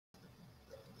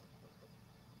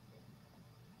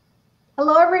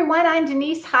Hello, everyone. I'm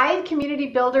Denise Hyde, Community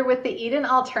Builder with the Eden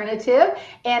Alternative,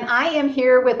 and I am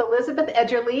here with Elizabeth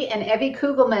Edgerly and Evie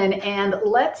Kugelman, and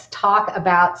let's talk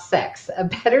about sex, a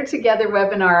Better Together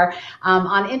webinar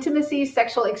on intimacy,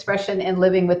 sexual expression, and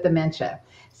living with dementia.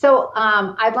 So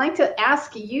I'd like to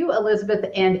ask you, Elizabeth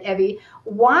and Evie,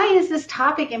 why is this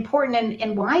topic important,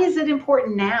 and why is it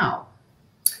important now?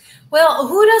 Well,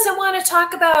 who doesn't want to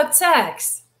talk about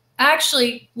sex?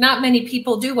 Actually, not many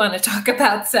people do want to talk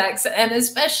about sex, and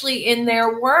especially in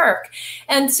their work.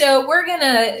 And so we're going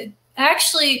to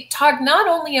actually talk not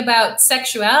only about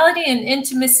sexuality and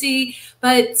intimacy,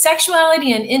 but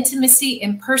sexuality and intimacy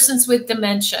in persons with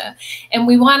dementia. And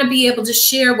we want to be able to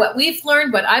share what we've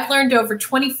learned, what I've learned over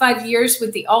 25 years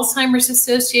with the Alzheimer's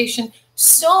Association.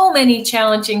 So many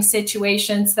challenging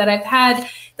situations that I've had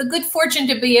the good fortune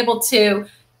to be able to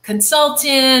consult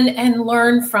in and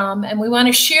learn from. And we want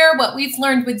to share what we've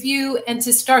learned with you and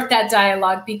to start that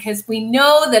dialogue, because we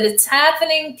know that it's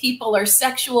happening. People are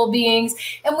sexual beings,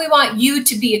 and we want you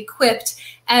to be equipped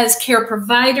as care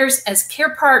providers, as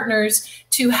care partners,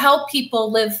 to help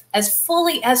people live as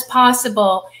fully as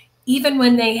possible, even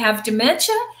when they have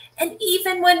dementia and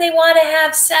even when they want to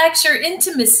have sex or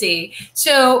intimacy.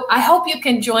 So I hope you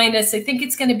can join us. I think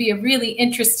it's going to be a really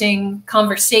interesting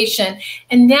conversation.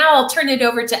 And now I'll turn it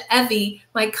over to Evie,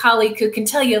 my colleague, who can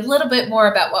tell you a little bit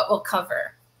more about what we'll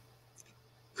cover.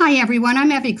 Hi, everyone.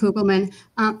 I'm Evie Kugelman.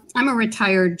 I'm a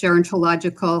retired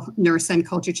gerontological nurse and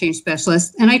culture change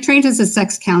specialist, and I trained as a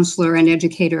sex counselor and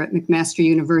educator at McMaster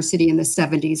University in the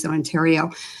 70s in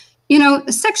Ontario. You know,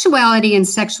 sexuality and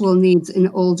sexual needs in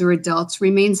older adults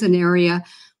remains an area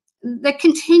that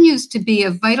continues to be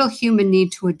a vital human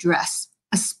need to address,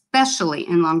 especially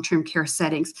in long-term care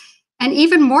settings, and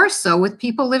even more so with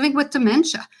people living with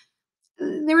dementia.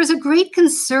 There is a great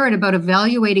concern about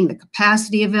evaluating the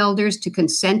capacity of elders to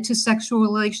consent to sexual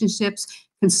relationships,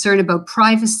 concern about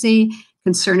privacy,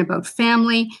 concern about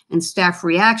family and staff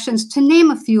reactions, to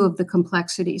name a few of the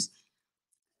complexities.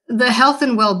 The health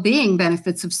and well-being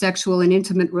benefits of sexual and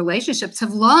intimate relationships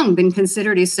have long been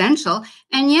considered essential,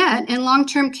 and yet in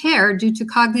long-term care, due to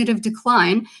cognitive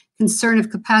decline, concern of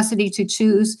capacity to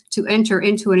choose to enter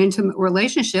into an intimate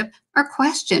relationship are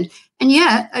questioned, and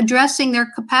yet addressing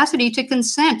their capacity to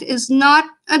consent is not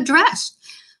addressed,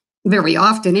 very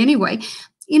often anyway.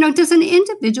 You know, does an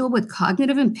individual with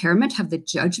cognitive impairment have the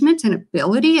judgment and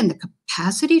ability and the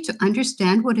capacity to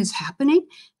understand what is happening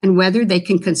and whether they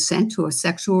can consent to a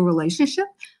sexual relationship?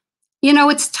 You know,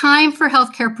 it's time for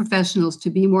healthcare professionals to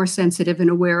be more sensitive and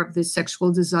aware of the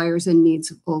sexual desires and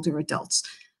needs of older adults.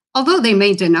 Although they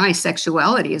may deny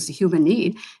sexuality as a human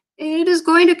need, it is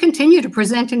going to continue to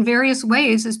present in various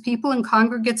ways as people in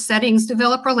congregate settings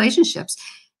develop relationships.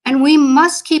 And we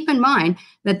must keep in mind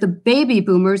that the baby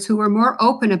boomers who are more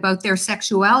open about their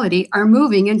sexuality are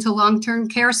moving into long-term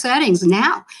care settings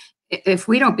now. If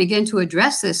we don't begin to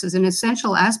address this as an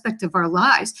essential aspect of our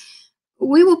lives,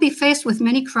 we will be faced with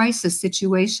many crisis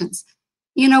situations.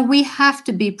 You know, we have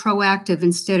to be proactive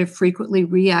instead of frequently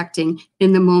reacting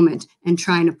in the moment and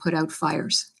trying to put out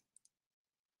fires.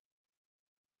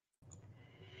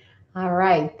 All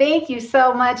right. Thank you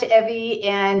so much, Evie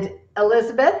and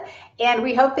Elizabeth. And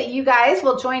we hope that you guys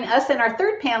will join us in our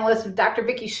third panelist, Dr.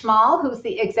 Vicki Schmal, who's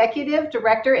the Executive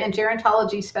Director and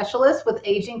Gerontology Specialist with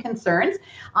Aging Concerns,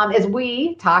 as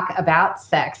we talk about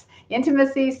sex,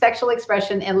 intimacy, sexual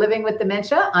expression, and living with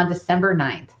dementia on December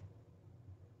 9th.